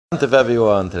To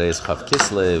everyone, today is Chav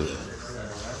Kislev,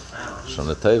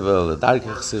 Shana Tevel, the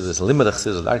Darkei Chassidus, Limud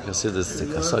Chassidus, Darkei Chassidus, the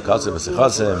Kassav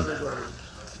V'Sichasim,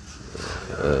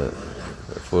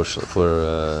 for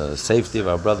safety of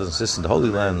our brothers and sisters in the Holy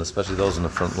Land, especially those in the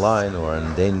front line who are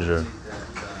in danger.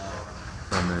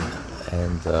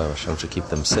 And Hashem should keep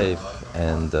them safe,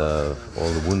 and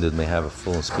all the wounded may have a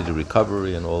full and speedy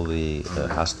recovery, and all the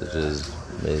hostages,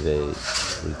 may they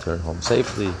return home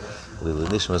safely.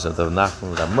 Nishmas of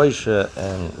Nachman, Moshe,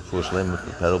 and for Shalem with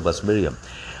Peril Bas Miriam.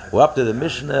 We're up to the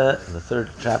Mishnah, the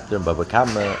third chapter in Bava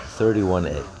Kama,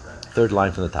 31a, third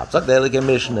line from the top. So there is a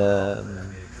Mishnah.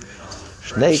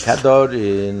 Shnei Kador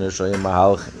in Shoyim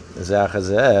Mahalch.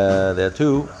 There are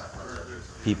two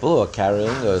people who are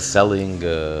carrying or selling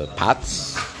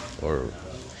pots,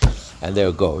 and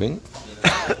they're going.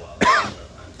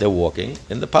 They're walking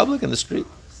in the public, in the street.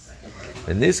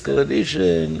 In this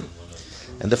condition.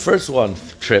 And the first one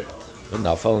tripped, and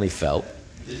Nafal, and he fell.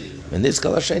 And this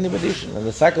Kalasheni edition, and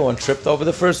the second one tripped over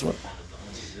the first one,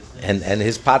 and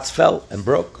his pots fell and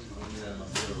broke.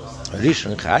 So the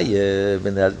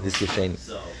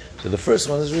first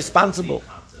one is responsible.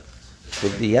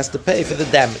 He has to pay for the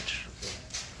damage,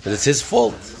 but it's his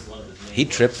fault. He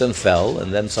tripped and fell,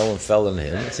 and then someone fell on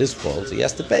him. It's his fault. He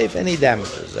has to pay for any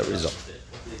damages as a result.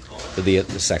 For the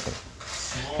second.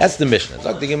 That's the Mishnah.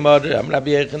 Don't say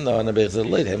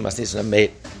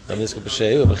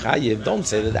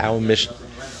that our Mishnah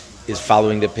is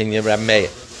following the opinion of Rav Meir.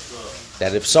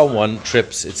 That if someone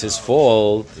trips, it's his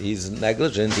fault, he's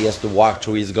negligent, he has to watch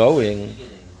where he's going.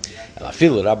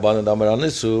 Even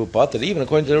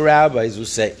according to the rabbis who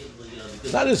say,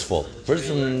 it's not his fault. The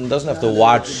person doesn't have to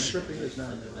watch.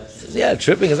 Yeah,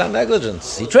 tripping is not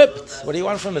negligence. He tripped. What do you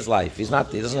want from his life? He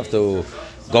doesn't have to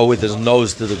go with his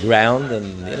nose to the ground,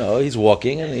 and he's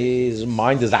walking, and his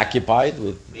mind is occupied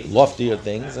with loftier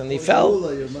things, and he fell.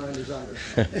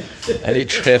 And he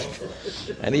tripped,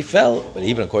 and he fell. But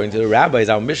even according to the rabbis,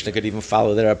 our Mishnah could even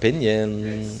follow their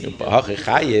opinion.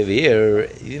 Here,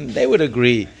 they would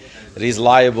agree that he's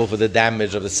liable for the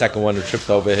damage of the second one who tripped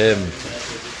over him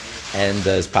and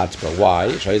his pots broke.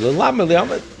 Why?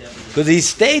 Because he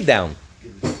stayed down.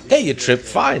 Hey, you tripped,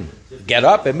 fine. Get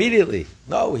up immediately.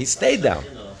 No, he stayed down.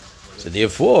 So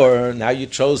therefore, now you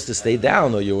chose to stay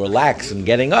down, or you were lax in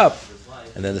getting up,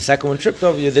 and then the second one tripped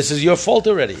over you. This is your fault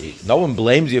already. No one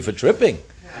blames you for tripping,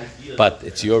 but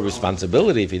it's your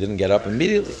responsibility if you didn't get up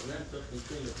immediately.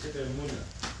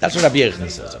 That's what Rabbi Yechon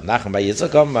says.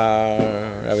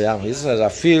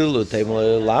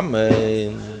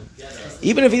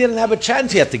 Even if he didn't have a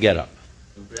chance yet to get up,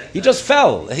 he just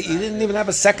fell. He didn't even have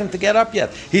a second to get up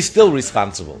yet. He's still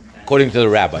responsible, according to the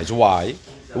rabbis. Why?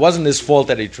 It wasn't his fault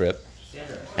that he tripped,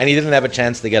 and he didn't have a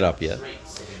chance to get up yet.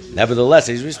 Nevertheless,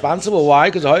 he's responsible. Why?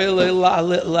 Because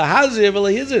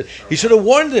he should have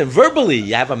warned him verbally.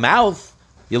 You have a mouth.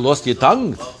 You lost your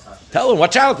tongue. Tell him,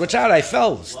 watch out, I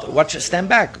fell. Stand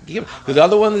back. Because the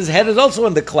other one, his head is also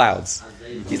in the clouds.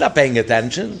 He's not paying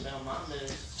attention.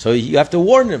 So you have to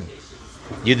warn him.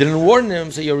 You didn't warn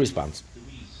him, so you're responsible.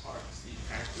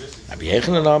 No,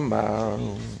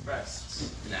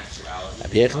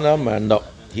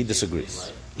 he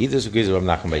disagrees. He disagrees with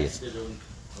Rav Nachman Bar Yitzchak.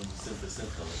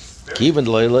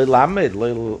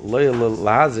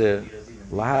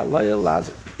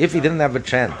 If he didn't have a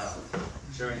chance,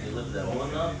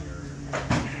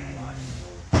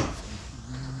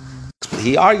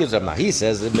 he argues Rav Nachman. He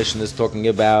says the Mishnah is talking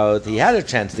about he had a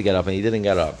chance to get up and he didn't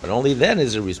get up, and only then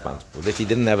is he responsible. If he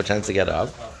didn't have a chance to get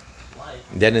up,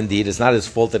 then indeed it's not his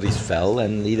fault that he fell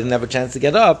and he didn't have a chance to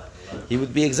get up. He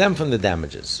would be exempt from the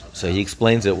damages. So he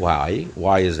explains it why.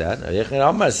 Why is that?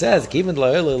 Omar says, he's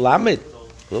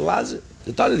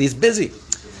busy.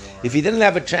 If he didn't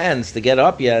have a chance to get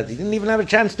up yet, he didn't even have a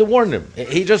chance to warn him.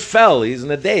 He just fell. He's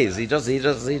in a daze. He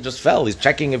just fell. He's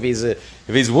checking if he's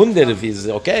wounded, if he's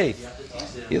okay.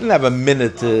 He didn't have a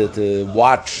minute to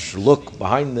watch, look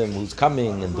behind him, who's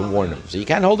coming, and to warn him. So you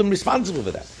can't hold him responsible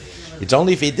for that. It's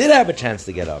only if he did have a chance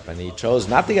to get up and he chose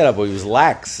not to get up, or he was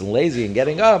lax and lazy in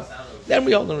getting up, then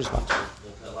we hold him responsible.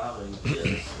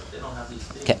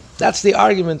 Okay, that's the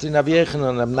argument in Rav Yechon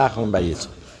and Rav Nachman Bar Yitzchak.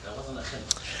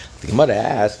 The Gemara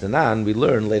asked, and we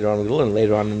learn later on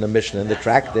in the Mishnah, in the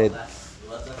tractate,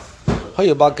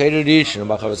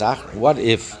 what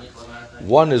if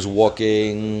one is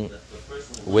walking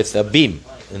with a beam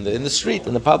in the street,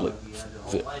 in the public,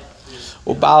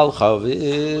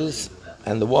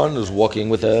 and the one who's walking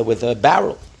with a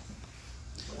barrel,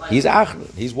 he's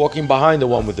walking behind the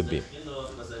one with the beam.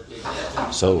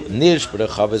 So if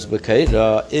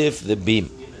the beam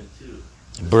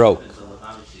broke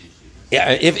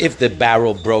Yeah, if the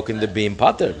barrel broke in the beam,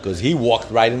 putter, because he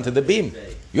walked right into the beam.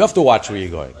 You have to watch where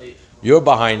you're going. You're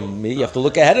behind me. You have to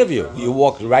look ahead of you. You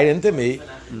walked right into me.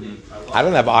 I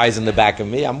don't have eyes in the back of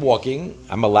me. I'm walking.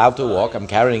 I'm allowed to walk. I'm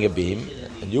carrying a beam.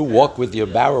 And you walk with your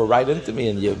barrel right into me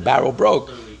and your barrel broke.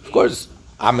 Of course,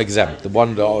 I'm exempt. The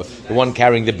one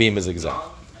carrying the beam is exempt.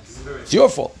 It's your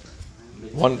fault.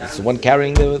 It's the one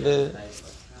carrying the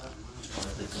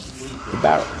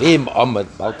barrel.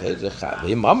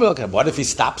 What if he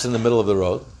stops in the middle of the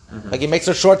road? Like he makes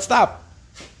a short stop.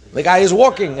 The guy is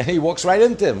walking and he walks right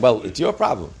into him. Well, it's your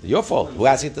problem. Your fault. Who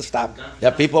asked you to stop? You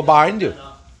have people behind you.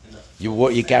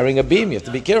 You're carrying a beam. You have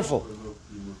to be careful.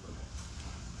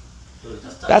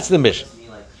 That's the mission.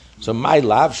 So my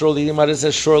love, surely the mother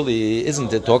says, surely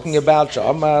isn't it talking about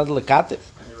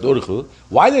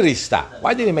why did he stop?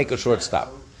 Why did he make a short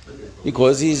stop?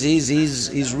 Because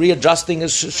he's readjusting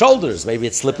his shoulders. Maybe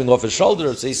it's slipping off his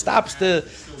shoulders. So he stops to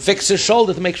fix his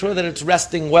shoulder to make sure that it's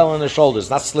resting well on his shoulders,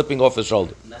 not slipping off his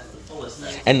shoulder.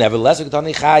 And nevertheless,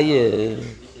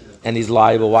 and he's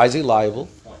liable. Why is he liable?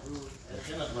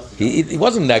 He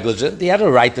wasn't negligent. He had a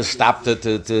right to stop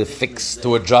to fix,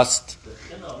 to adjust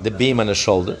the beam on his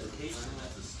shoulder.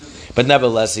 But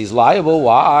nevertheless, he's liable.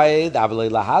 Why?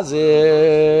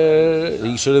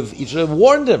 He should have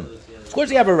warned him. Of course,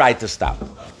 you have a right to stop,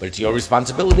 but it's your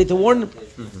responsibility to warn him.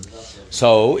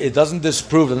 So it doesn't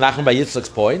disprove the Nachman Bar Yitzchak's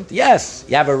point. Yes,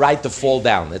 you have a right to fall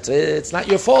down. It's not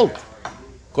your fault,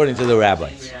 according to the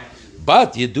rabbis.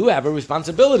 But you do have a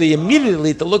responsibility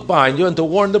immediately to look behind you and to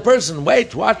warn the person.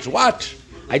 Wait, watch.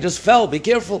 I just fell. Be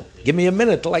careful. Give me a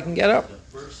minute till I can get up.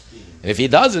 And if he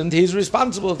doesn't, he's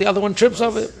responsible if the other one trips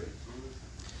over it.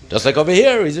 Just like over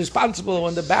here, he's responsible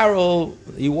when the barrel,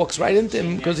 he walks right into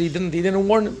him because he didn't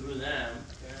warn him.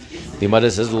 The mother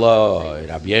says, Lord,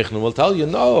 Rabbi Yechon will tell you,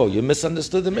 no, you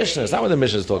misunderstood the Mishnah. It's not what the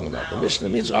Mishnah is talking about. The Mishnah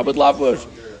means Rabbi Lavush.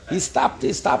 He stopped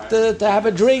to have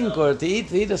a drink or to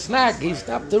eat a snack. He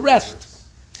stopped to rest.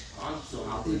 According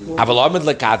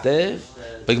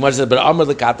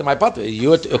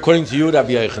to you,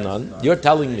 Rabbi Yochanan, you're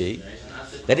telling me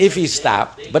that if he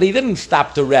stopped, but he didn't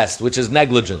stop to rest, which is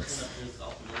negligence,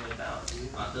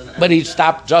 but he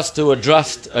stopped just to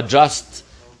adjust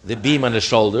the beam on his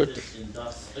shoulder,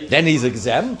 then he's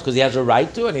exempt because he has a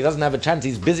right to, and he doesn't have a chance.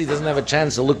 He's busy, doesn't have a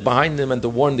chance to look behind him and to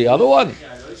warn the other one.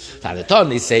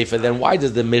 He's safer. Then why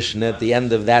does the Mishnah at the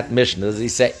end of that Mishnah does he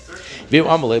say, and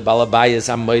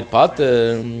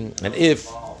if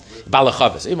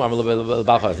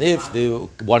the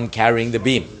one carrying the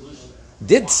beam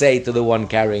did say to the one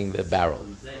carrying the barrel,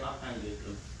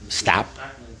 stop,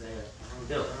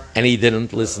 and he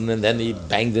didn't listen, and then he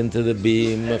banged into the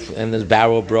beam and his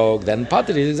barrel broke, then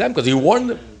Pater is exempt because he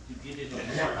warned him.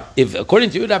 If according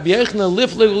to you, Rabbi Yochanan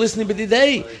listening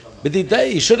b'didei,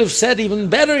 he should have said even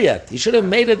better yet. He should have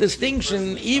made a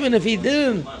distinction even if he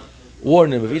didn't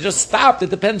warn him. If he just stopped, it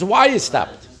depends why he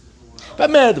stopped.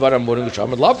 When do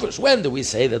we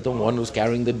say that the one who's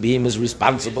carrying the beam is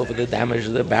responsible for the damage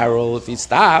of the barrel if he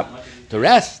stopped to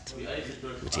rest,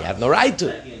 which he had no right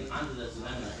to?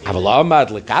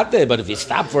 But if he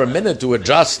stopped for a minute to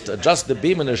adjust the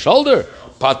beam in his shoulder,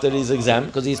 Pater is exempt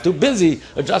because he's too busy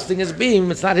adjusting his beam.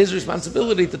 It's not his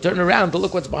responsibility to turn around to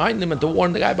look what's behind him and to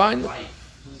warn the guy behind him.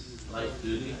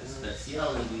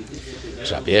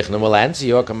 Rabbi Yechon will answer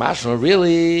your kamashma.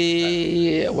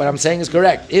 Really, what I'm saying is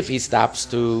correct. If he stops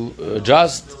to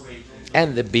adjust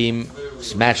and the beam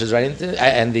smashes right into,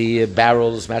 and the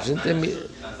barrel smashes into him,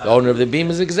 the owner of the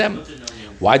beam is exempt.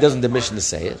 Why doesn't the Mishnah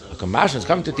say it? The kamashma is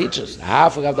coming to teach us.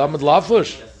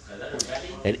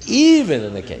 And even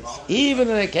in a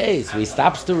case where he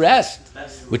stops to rest,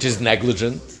 which is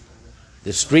negligent,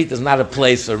 the street is not a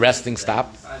place, a resting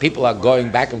stop. People are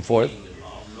going back and forth.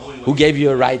 Who gave you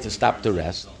a right to stop to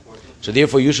rest? So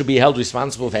therefore you should be held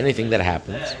responsible for anything that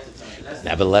happens.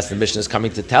 Nevertheless, the Mishnah is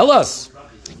coming to tell us,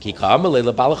 if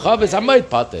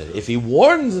he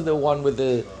warns the one with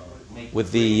the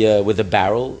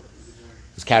barrel,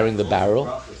 who's carrying the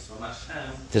barrel,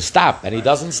 to stop, and he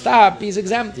doesn't stop, he's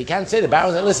exempt. He can't say the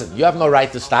barrel, listen, you have no right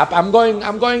to stop. I'm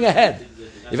going ahead.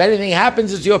 If anything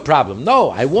happens, it's your problem. No,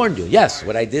 I warned you. Yes,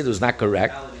 what I did was not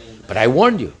correct, but I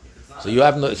warned you. So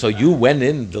you went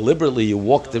in deliberately. You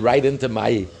walked right into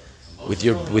my with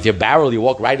your barrel. You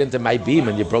walked right into my beam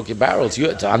and you broke your barrel.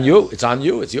 It's on you.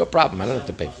 It's your problem. I don't have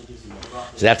to pay.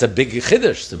 So that's a big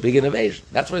chiddush. It's a big innovation.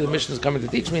 That's why the Mishnah is coming to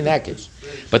teach me in that case.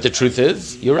 But the truth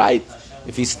is, you're right.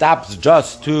 If he stops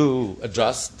just to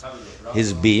adjust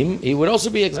his beam, he would also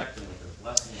be exempt.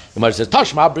 The Gemara says,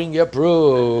 Tashma, bring your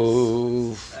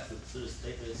proof.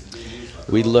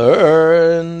 We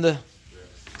learned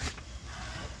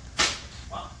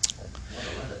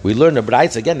We learn the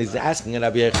Braisa again. He's asking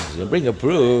Rabbi Yechon to bring a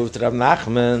proof to Rav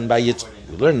Nachman by Yitzchak.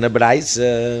 We learn the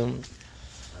Braisa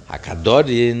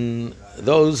Hakadorin,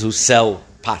 those who sell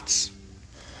pots,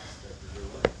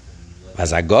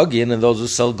 Azagogin, and those who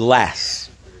sell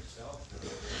glass.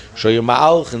 Show your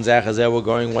Ma'alch and Zechazeh were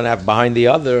going one half behind the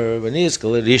other. And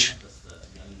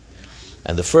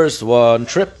the first one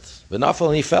tripped, V'nafal,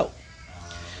 and he fell.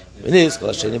 And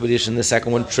the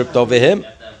second one tripped over him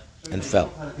and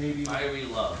fell.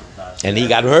 And he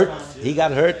got hurt. He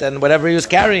got hurt, and whatever he was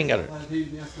carrying got hurt.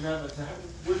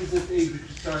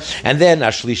 And then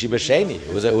Ashlishi B'Sheni.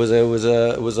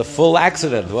 It was a full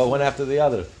accident. Well, one after the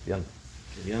other.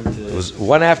 It was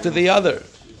one after the other.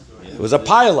 It was a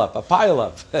pile up.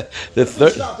 The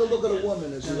third. Stop to look at a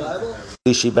woman. Is he liable?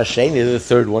 The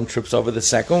third one trips over the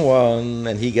second one,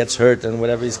 and he gets hurt, and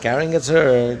whatever he's carrying gets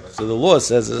hurt. So the law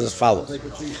says it's as follows: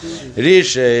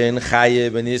 Rishin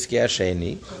Chayev Beniski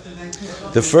Asheni.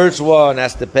 The first one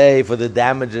has to pay for the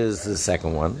damages to the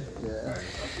second one.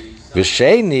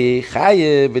 V'Sheni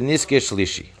Chayev Beniski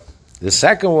Shlishi. The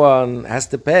second one has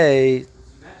to pay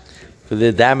for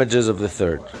the damages of the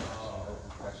third.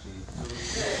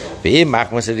 And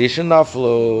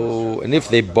if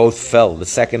they both fell, the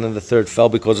second and the third fell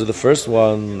because of the first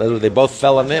one, they both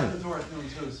fell on him,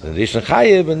 then he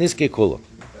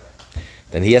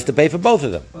has to pay for both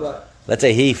of them. Let's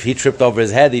say he tripped over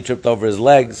his head, he tripped over his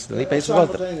legs, then he pays for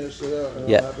both of them.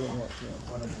 Yeah.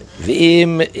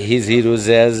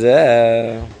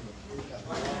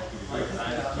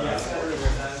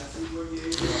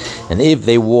 And if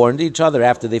they warned each other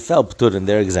after they fell,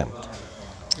 they're exempt.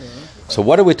 So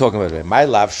what are we talking about? My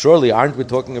love, surely aren't we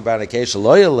talking about a case of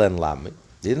loyal and lam? They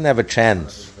didn't have a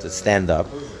chance to stand up.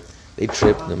 They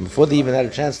tripped, and before they even had a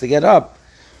chance to get up,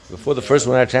 before the first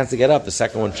one had a chance to get up, the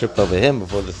second one tripped over him.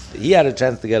 Before he had a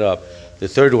chance to get up, the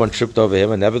third one tripped over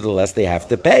him, and nevertheless they have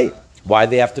to pay. Why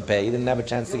they have to pay? He didn't have a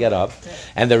chance to get up.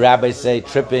 And the rabbis say,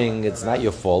 tripping, it's not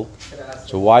your fault.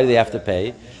 So why do they have to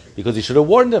pay? Because you should have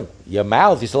warned him. Your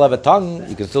mouth, you still have a tongue,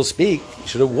 you can still speak. You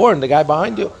should have warned the guy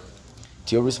behind you.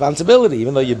 It's your responsibility,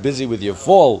 even though you're busy with your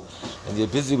fall and you're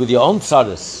busy with your own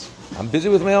tzaddis. I'm busy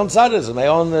with my own tzaddis and my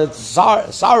own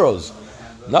sorrows.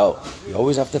 No, you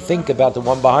always have to think about the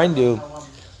one behind you,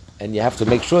 and you have to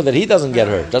make sure that he doesn't get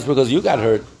hurt just because you got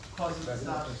hurt.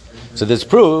 So this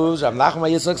proves Rav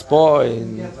Nachman Yitzchak's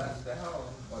point.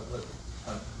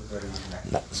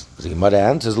 The Gemara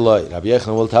answers, Rabbi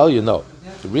Yechon will tell you, no.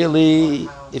 Really,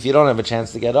 if you don't have a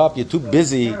chance to get up, you're too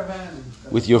busy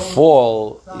with your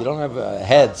fall, you don't have a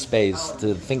head space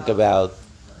to think about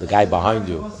the guy behind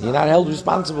you. You're not held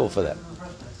responsible for that.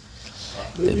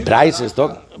 The Brais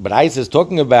is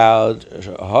talking about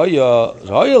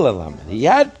he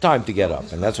had time to get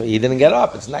up, and that's why he didn't get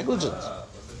up. It's negligence.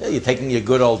 Yeah, you're taking your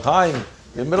good old time in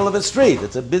the middle of a street.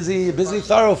 It's a busy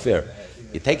thoroughfare.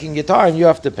 You're taking your time, you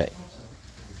have to pay.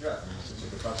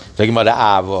 Talking about the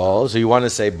avol, so you want to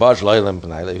say Bash Loilim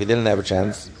Pnai, if he didn't have a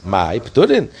chance, my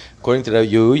Pturin. According to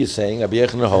you're saying Rabbi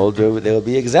Yechon hold they will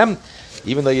be exempt,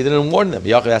 even though you didn't warn them.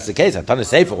 That's the case. Antana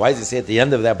Sefer, why does he say at the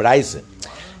end of that Braisa?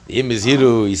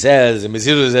 He says, and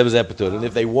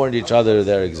if they warned each other,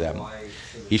 they're exempt.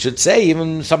 He should say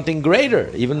even something greater,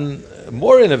 even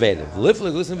more innovative.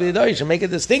 Listen to the you should make a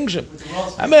distinction.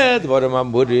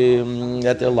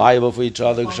 That they're liable for each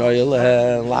other.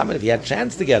 If he had a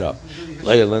chance to get up, he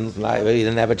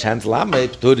didn't have a chance.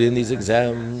 He's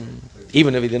exempt,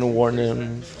 even if he didn't warn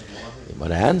him. But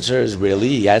the answer is really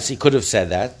yes. He could have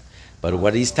said that, but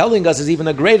what he's telling us is even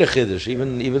a greater chiddush,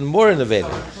 even more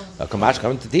innovative. Kamash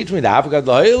coming to teach me that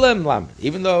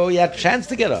even though he had a chance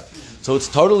to get up. So it's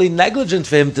totally negligent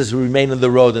for him to remain on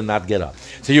the road and not get up.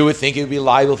 So you would think he would be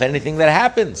liable for anything that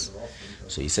happens.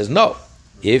 So he says, no.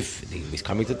 If he's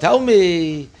coming to tell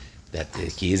me that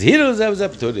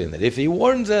that if he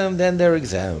warns them, then they're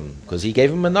exempt. Because he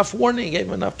gave him enough warning, he gave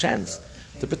him enough chance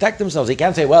to protect themselves. He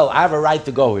can't say, well, I have a right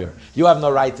to go here. You have no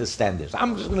right to stand there. So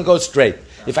I'm just going to go straight.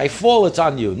 If I fall, it's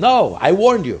on you. No, I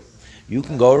warned you. You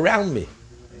can go around me.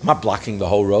 I'm not blocking the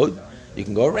whole road. You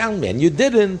can go around me. And you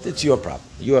didn't, it's your problem.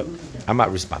 I'm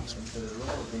not responsible.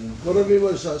 What if he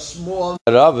was a small...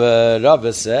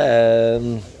 Rabbi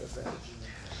said...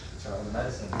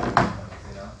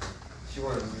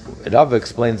 Rabbi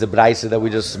explains the Braisa that we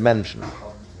just mentioned.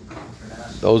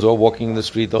 Those who are walking in the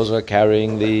street, those who are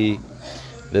carrying the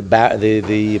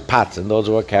pots, and those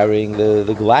who are carrying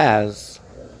the glass.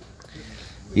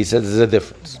 He says there's a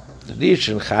difference.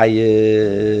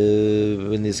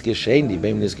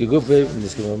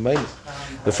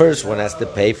 The first one has to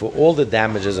pay for all the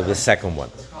damages of the second one.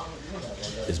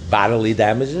 His bodily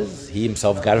damages, he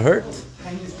himself got hurt.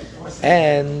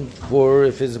 And for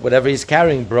if his whatever he's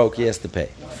carrying broke, he has to pay.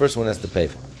 First one has to pay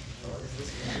for.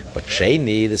 But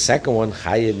Sheni, the second one,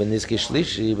 Chayev b'nizki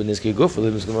shlishi b'nizki gufel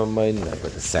b'nizki mamayna.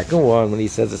 But the second one, when he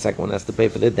says the second one has to pay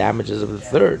for the damages of the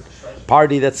third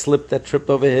party that tripped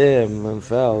over him and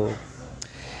fell,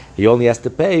 he only has to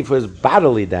pay for his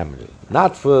bodily damages,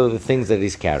 not for the things that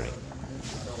he's carrying.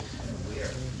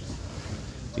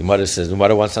 The mother says, the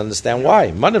mother wants to understand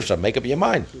why. Manavsha, make up your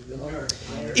mind.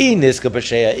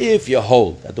 If you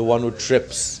hold that the one who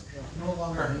trips,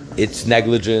 it's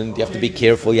negligent, you have to be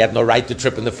careful, you had no right to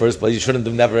trip in the first place, you shouldn't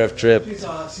have never have tripped.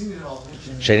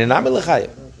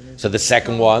 So the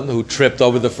second one who tripped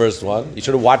over the first one, you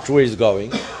should have watched where he's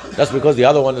going. Just because the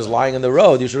other one is lying in the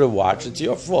road, you should have watched. It's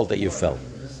your fault that you fell.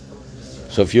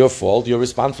 So if your fault, you're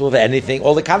responsible for anything,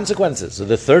 all the consequences. So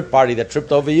the third party that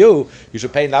tripped over you, you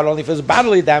should pay not only for his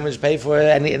bodily damage, pay for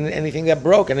anything that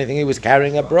broke, anything he was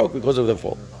carrying that broke because of the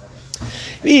fall.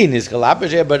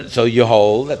 But so you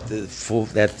hold that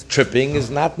that tripping is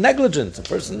not negligence. A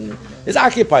person is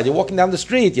occupied. You're walking down the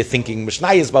street. You're thinking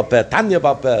Mishnayos Bapeh, Tanya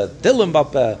Bapeh, Dilim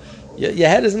Bapeh. Your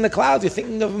head is in the clouds. You're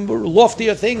thinking of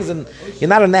loftier things, and you're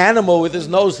not an animal with his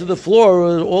nose to the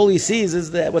floor. All he sees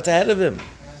is what's ahead of him.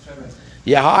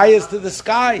 Your eye is to the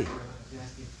sky.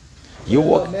 You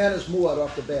walk. A man is muad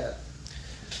off the bat.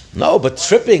 No, but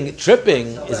tripping is.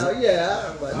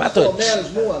 Yeah, but a man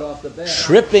is muad off the bat.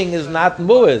 Tripping is not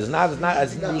muad. It's not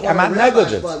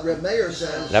negligence. But Reb Meir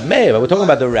says. Reb Meir, but we're talking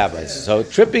about the rabbis. So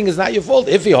tripping is not your fault.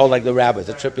 If you hold like the rabbis,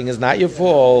 the tripping is not your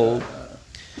fault.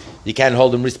 You can't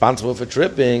hold him responsible for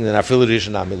tripping. Then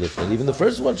even the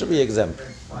first one should be exempt.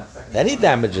 Any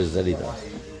damages that he does,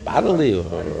 bodily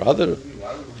or other.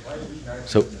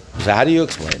 So how do you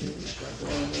explain?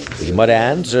 The Gemara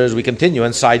answers, we continue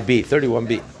on side B,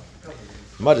 31b.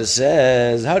 Gemara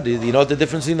says, how do you know the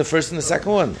difference between the first and the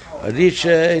second one?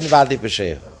 The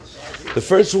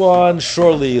first one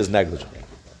surely is negligent.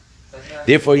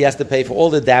 Therefore, he has to pay for all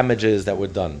the damages that were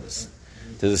done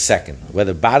to the second,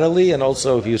 whether bodily and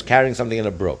also if he was carrying something and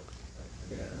it broke.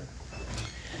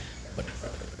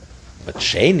 But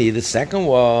Sheni, the second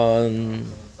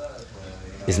one,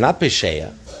 is not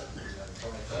Pesheya.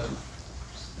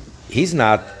 He's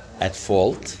not at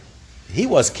fault. He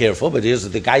was careful, but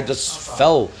the guy just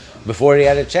fell before he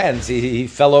had a chance. He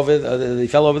fell over. He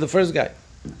fell over the first guy.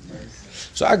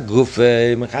 So I'm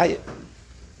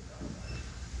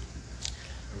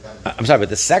sorry, but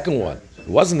the second one, it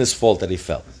wasn't his fault that he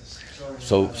fell.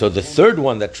 So the third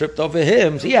one that tripped over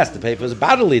him, he has to pay for his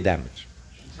bodily damage.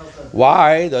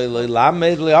 Why?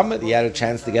 He had a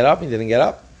chance to get up. He didn't get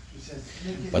up.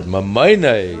 But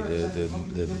Mamayna,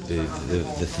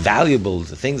 the valuables,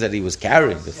 the things that he was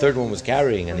carrying, the third one was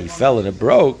carrying, and he fell and it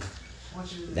broke,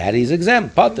 that he's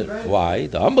exempt. Pater. Why?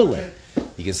 The humble.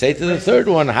 You can say to the third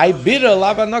one, I became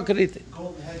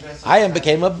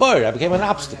a bird, I became an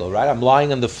obstacle, right? I'm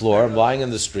lying on the floor, I'm lying in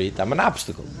the street, I'm an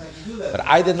obstacle. But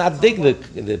I did not dig the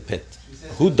pit.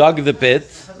 Who dug the pit?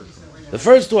 The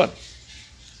first one.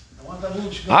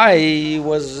 I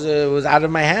was out of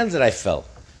my hands that I fell.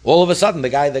 All of a sudden, the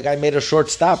guy made a short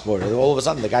stop, or all of a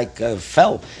sudden the guy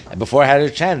fell. And before I had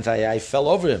a chance, I fell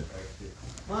over him.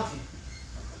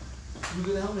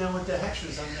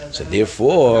 So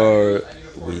therefore,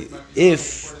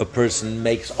 if a person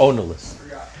makes ownerless,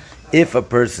 if a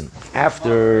person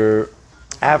after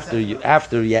you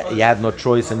had no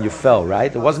choice and you fell,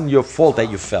 right? It wasn't your fault that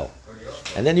you fell,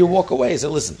 and then you walk away. So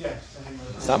listen.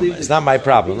 It's not my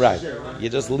problem, right? You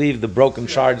just leave the broken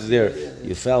shards there.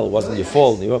 You fell; it wasn't your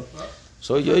fault.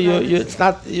 So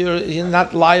you're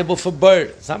not liable for bird.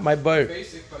 It's not my bird. Have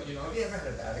you ever had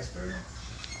a bad experience?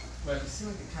 But it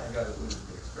seemed like you kind of got a little bit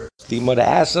experience. The Mother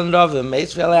asked and of the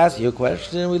Maisville asked you a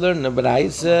question. We learned the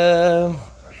Braisa.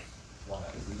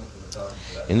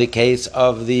 In the case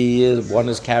of the one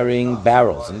is carrying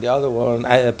barrels, and the other one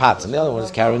pots, and the other one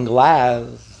is carrying glass.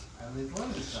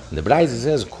 And the Braisa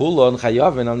says, "Kulon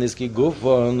chayavin on this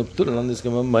gufon, pturin on this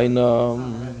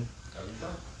gemainam."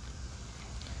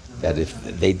 That if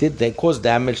they caused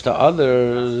damage to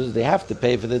others, they have to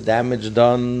pay for the damage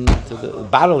done to the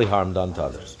bodily harm done to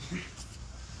others.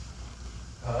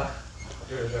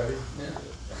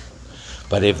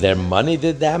 But if their money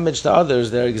did damage to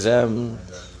others, they're exempt.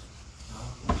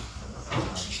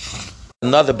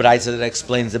 Another Braisa that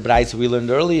explains the Braisa we learned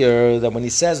earlier, that when he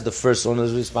says the first one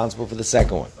is responsible for the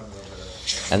second one,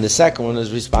 and the second one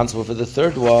is responsible for the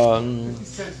third one,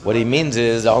 what he means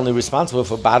is they're only responsible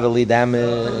for bodily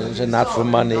damage and not for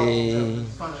money,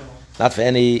 not for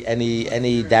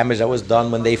any damage that was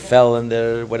done when they fell and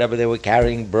whatever they were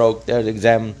carrying broke. They're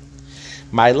exempt.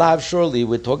 My love, surely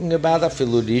we're talking about a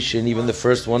filudishin. Even the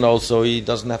first one, also, he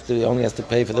doesn't have to. He only has to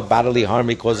pay for the bodily harm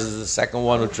he causes the second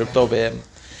one who tripped over him,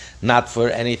 not for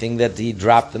anything that he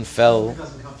dropped and fell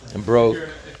and broke.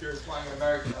 If you're applying a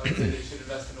marriage, I would say they should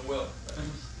invest in a will.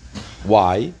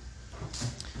 Why?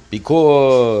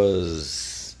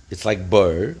 Because it's like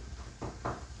Burr.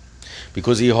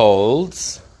 Because he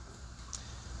holds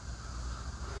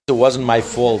it wasn't my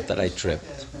fault that I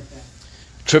tripped.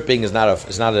 Tripping is not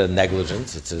a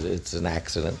negligence. It's an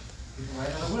accident,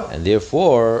 and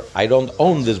therefore I don't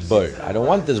own this bird. I don't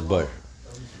want this bird.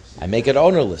 I make it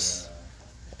ownerless,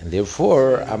 and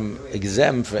therefore I'm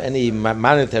exempt for any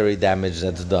monetary damage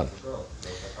that's done.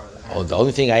 Oh, the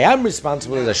only thing I am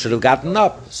responsible is I should have gotten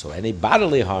up. So any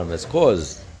bodily harm that's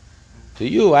caused to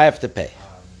you, I have to pay.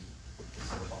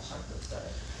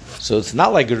 So it's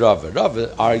not like Rava.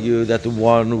 Rava argued that the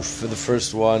one who, for the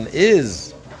first one, it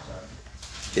is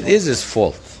his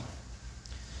fault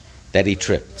that he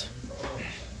tripped.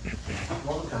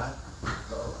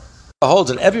 Holds,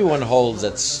 and everyone holds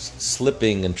that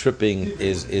slipping and tripping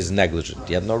is negligent.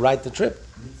 You have no right to trip.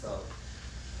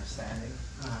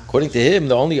 According to him,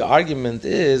 the only argument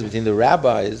is between the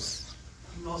rabbis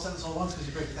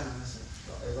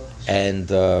and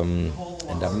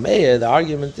the mayor. The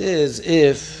argument is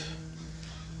if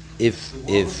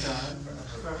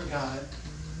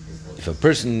a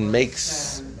person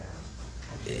makes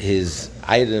his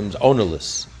items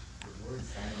ownerless,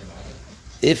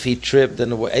 if he tripped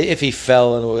and if he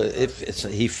fell and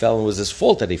he fell and it was his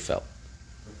fault that he fell,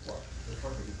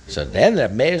 so then the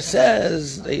mayor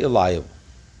says that you're liable.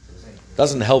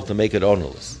 Doesn't help to make it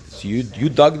ownerless. So you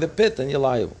dug the pit and you're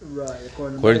liable. Right.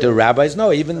 According to the rabbis,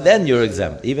 no. Even then you're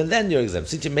exempt.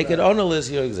 Since you make it ownerless,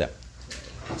 you're exempt.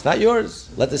 It's not yours.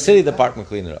 Let the city department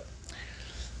clean it up.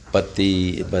 But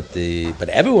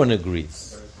everyone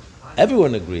agrees.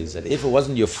 Everyone agrees that if it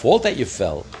wasn't your fault that you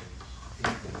fell,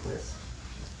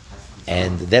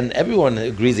 and then everyone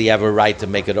agrees that you have a right to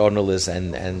make it ownerless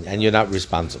and you're not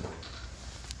responsible.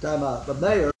 Time out. The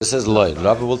mayor. This says Lloyd.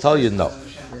 Rabbi will tell you no.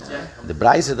 The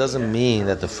Braisa doesn't mean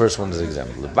that the first one is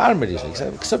exempt. The Barmer is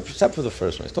except for the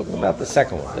first one. He's talking about the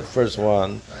second one. The first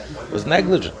one was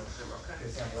negligent.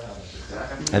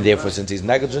 And therefore, since he's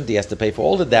negligent, he has to pay for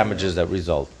all the damages that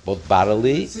result, both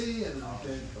bodily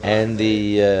and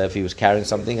if he was carrying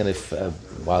something and if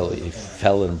while he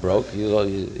fell and broke,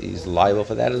 he's liable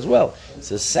for that as well. It's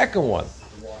the second one.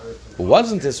 It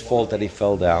wasn't his fault that he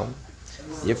fell down.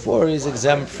 Therefore, he's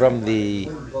exempt from the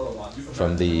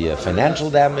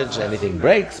financial damage. Anything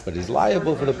breaks, but he's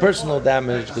liable for the personal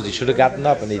damage because he should have gotten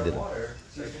up and he didn't.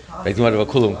 The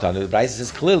Braisa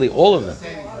says clearly all of them,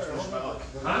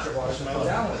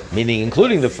 meaning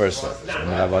including the first one. So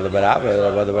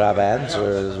Rabbi Baraba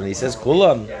answers when he says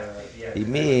kulam, he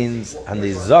means and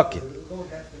the zakin,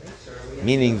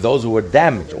 meaning those who were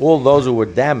damaged, all those who were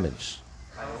damaged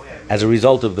as a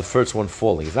result of the first one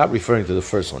falling. He's not referring to the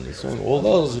first one. He's saying all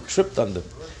those who tripped on the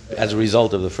as a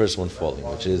result of the first one falling,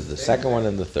 which is the second one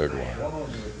and the third one.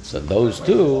 So those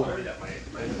two,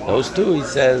 he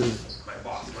says,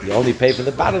 you only pay for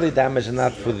the bodily damage and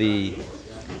not for the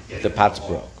pots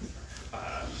broke.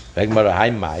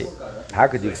 How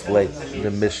could you explain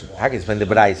the mission? How could you explain the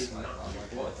Brais?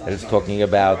 That it's talking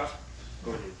about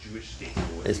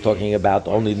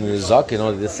only the Nizak and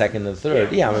only the second and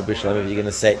third. Yeah, if you're going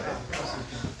to say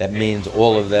that means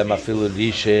all of them are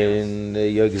filudishin,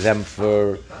 you're exempt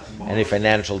for any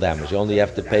financial damage. You only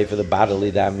have to pay for the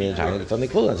bodily damage. So he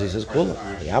says kula.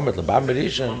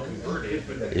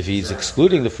 If he's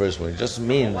excluding the first one, it just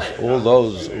means all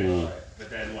those who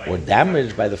were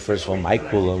damaged by the first one, my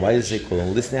kula. Why does he say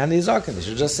kula? Listening on nizakin. He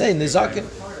should just say nizakin.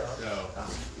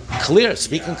 Clear,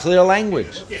 speaking clear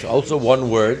language. It's also one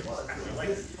word.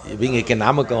 You're being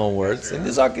economical in words. And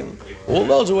nizakin. All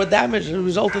those who were damaged as a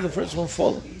result of the first one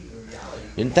falling.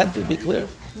 You intend to be clear.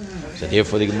 So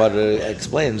therefore the Gemara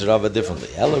explains Rava differently.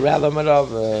 But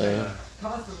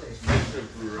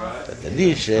the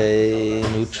Nishain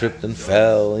who tripped and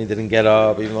fell, and he didn't get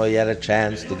up, even though he had a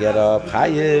chance to get up.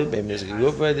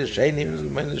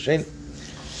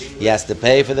 He has to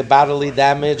pay for the bodily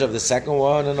damage of the second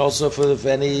one, and also for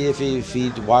if he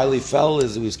while he fell,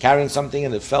 he was carrying something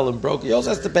and it fell and broke. He also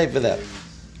has to pay for that.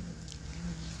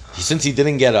 Since he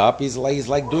didn't get up, he's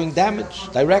like doing damage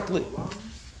directly.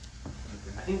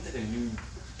 I think it's like a new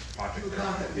project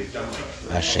that they've done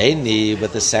Hasheni,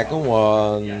 but the second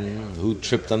one who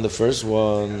tripped on the first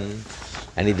one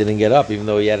and he didn't get up, even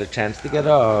though he had a chance to get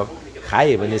up.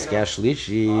 Chayev beniski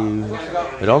ashlishi,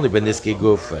 but only beniski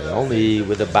gufa, only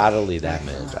with the bodily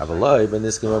damage. Avaloi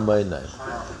beniski mamayna.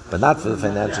 but not for the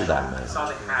financial damage.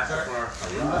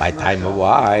 By time of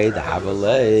why the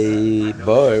Havalei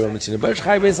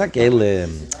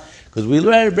because we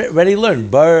already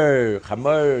learned Bar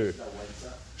Chamar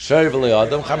Shar v'lei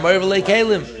Adam Chamar v'lei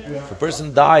Kelim. If a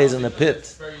person dies in a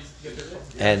pit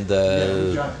and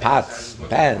pots,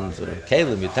 pans, or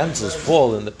kelim, utensils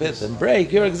fall in the pit and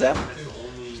break, you're exempt.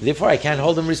 Therefore, I can't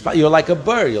hold him responsible. You're like a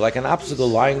burr, you're like an obstacle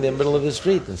lying there in the middle of the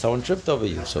street and someone tripped over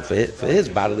you. So for his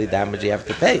bodily damage, you have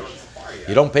to pay.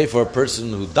 You don't pay for a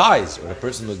person who dies or a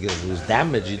person who's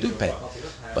damaged, you do pay.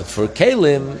 But for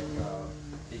kelim,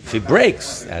 if he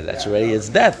breaks, that's already his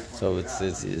death. So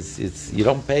it's you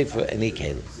don't pay for any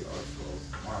kelim.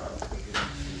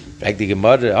 Like the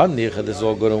Gemara, this is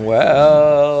all good and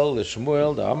well. The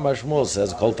Shmuel, the Ammar Shmuel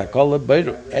says, Kol takol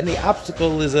le'beir. Any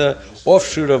obstacle is a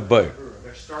offshoot of beir.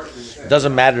 It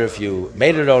doesn't matter if you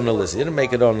made it on the list, you didn't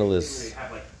make it on the list.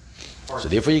 So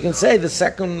therefore you can say the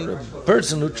second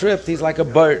person who tripped, he's like a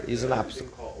beir, he's an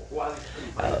obstacle.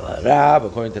 Rab,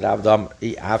 according to the Avdam,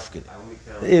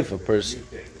 if a person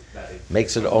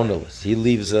makes it on the list, he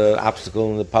leaves an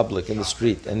obstacle in the public, in the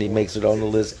street, and he makes it on the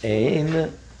list,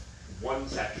 and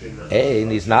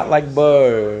he's not like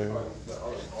Burr.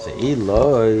 So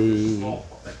Eloi.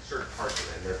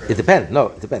 It depends. No,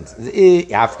 it depends.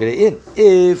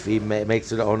 If he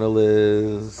makes it on a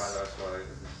list,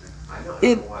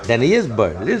 then he is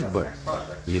Burr. It is Burr.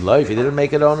 Eloi, if he didn't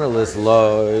make it on a list,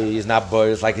 he's not Burr.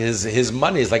 It's like his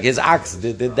money. It's like his ox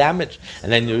did damage,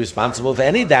 and then you're responsible for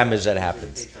any damage that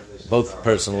happens, both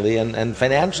personally and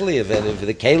financially. If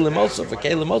the kelim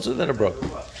also, then it broke.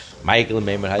 Michael and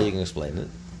Maimer, how you can explain it?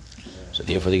 So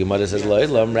therefore the Gemara says,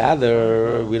 Lo'ilam,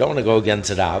 rather, we don't want to go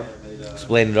against Rav.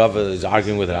 Explain Rav is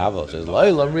arguing with Rav. So says,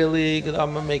 Lo'ilam, really, I'm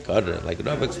going to make other. Like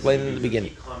Rav explained in the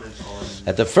beginning.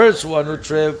 That the first one who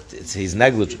tripped, he's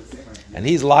negligent. And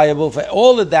he's liable for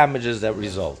all the damages that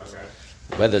result.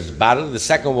 Whether it's bodily, the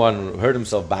second one hurt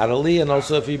himself bodily, and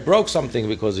also if he broke something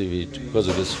because of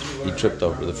this, he tripped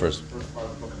over the first one.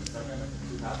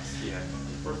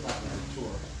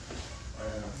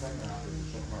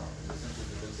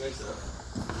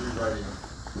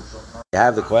 You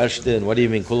have the question, what do you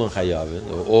mean kulun chayavin?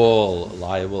 They're all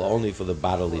liable only for the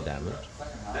bodily damage,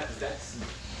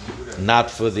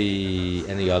 not for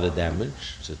any other damage.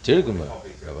 So Tirguma,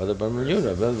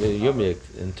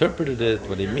 interpreted it,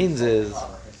 what he means is,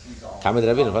 what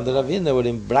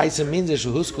in Braisa means is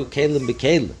shuhusku kelim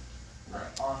bekelim.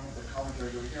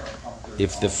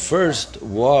 If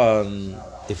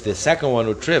the second one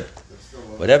who tripped,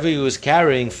 whatever he was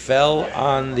carrying fell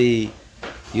on the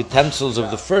utensils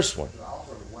of the first one,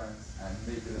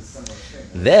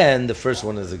 then the first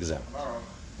one is exempt.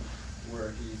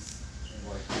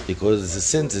 Because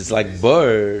since it's like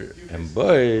Bur, and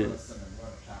Bur,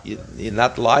 you're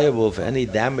not liable for any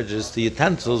damages to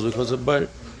utensils because of Bur.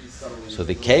 So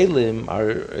the Kalim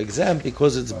are exempt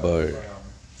because it's Bur.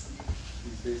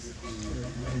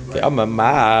 The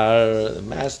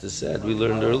Master said, we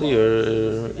learned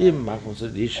earlier,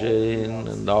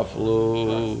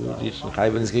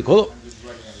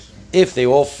 if they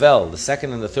all fell, the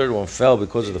second and the third one fell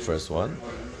because of the first one,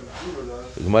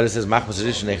 the Gemara says,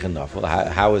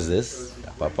 how is this?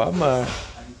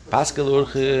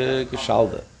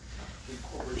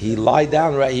 He lied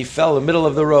down, right? He fell in the middle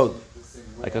of the road,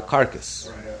 like a carcass.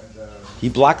 He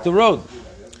blocked the road.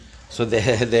 So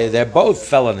they both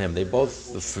fell on him. They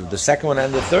both, the second one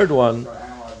and the third one,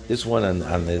 this one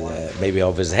on maybe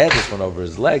over his head, this one over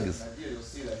his legs.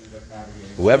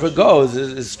 Whoever goes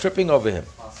is tripping over him.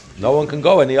 No one can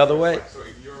go any other way.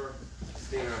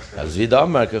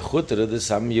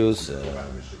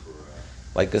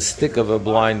 Like a stick of a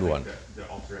blind one.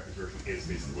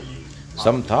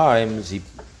 Sometimes he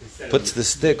puts the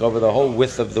stick over the whole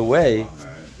width of the way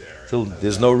till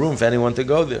there's no room for anyone to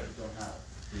go there.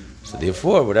 So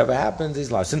therefore, whatever happens,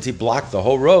 he's liable. Since he blocked the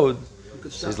whole road,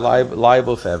 he's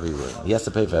liable for everyone. He has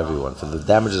to pay for everyone, for the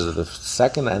damages of the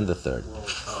second and the third.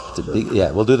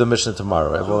 We'll do the mission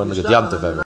tomorrow. Everyone get Yom Tov.